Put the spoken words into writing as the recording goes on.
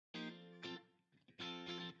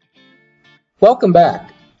Welcome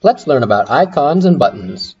back. Let's learn about icons and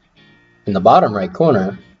buttons. In the bottom right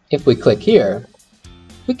corner, if we click here,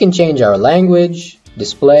 we can change our language,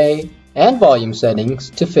 display, and volume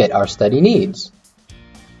settings to fit our study needs.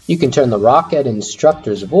 You can turn the Rocked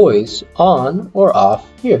instructor's voice on or off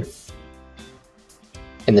here.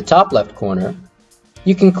 In the top left corner,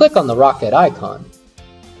 you can click on the Rocked icon.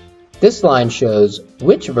 This line shows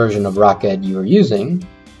which version of Rocked you are using,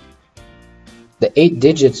 the 8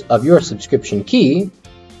 digits of your subscription key,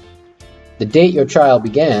 the date your trial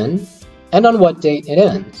began, and on what date it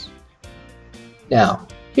ends. Now,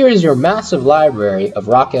 here is your massive library of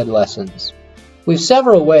Rocked lessons. We have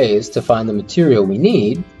several ways to find the material we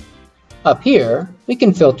need. Up here, we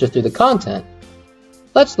can filter through the content.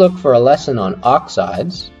 Let's look for a lesson on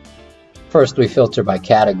oxides. First, we filter by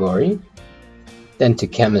category, then to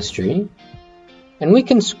chemistry, and we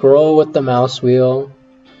can scroll with the mouse wheel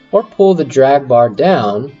or pull the drag bar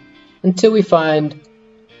down until we find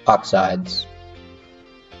oxides.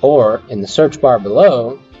 Or in the search bar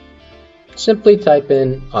below, simply type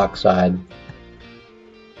in oxide.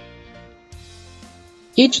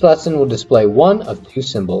 Each lesson will display one of 2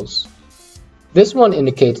 symbols. This one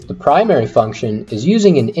indicates the primary function is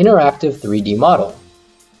using an interactive 3D model.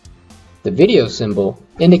 The video symbol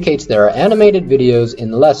indicates there are animated videos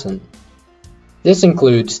in the lesson. This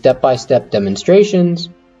includes step-by-step demonstrations,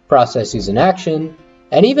 processes in action,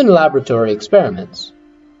 and even laboratory experiments.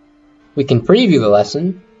 We can preview the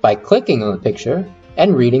lesson by clicking on the picture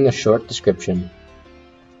and reading a short description.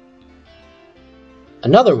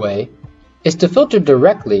 Another way is to filter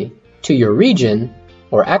directly to your region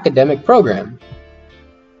or academic program.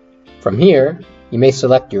 From here, you may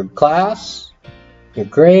select your class, your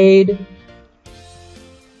grade,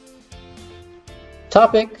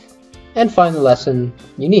 topic, and find the lesson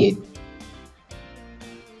you need.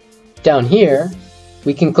 Down here,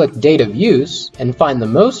 we can click Date of Use and find the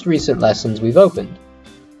most recent lessons we've opened.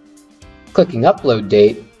 Clicking Upload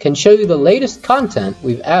Date can show you the latest content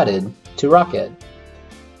we've added to Rocked.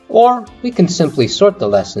 Or we can simply sort the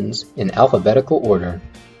lessons in alphabetical order.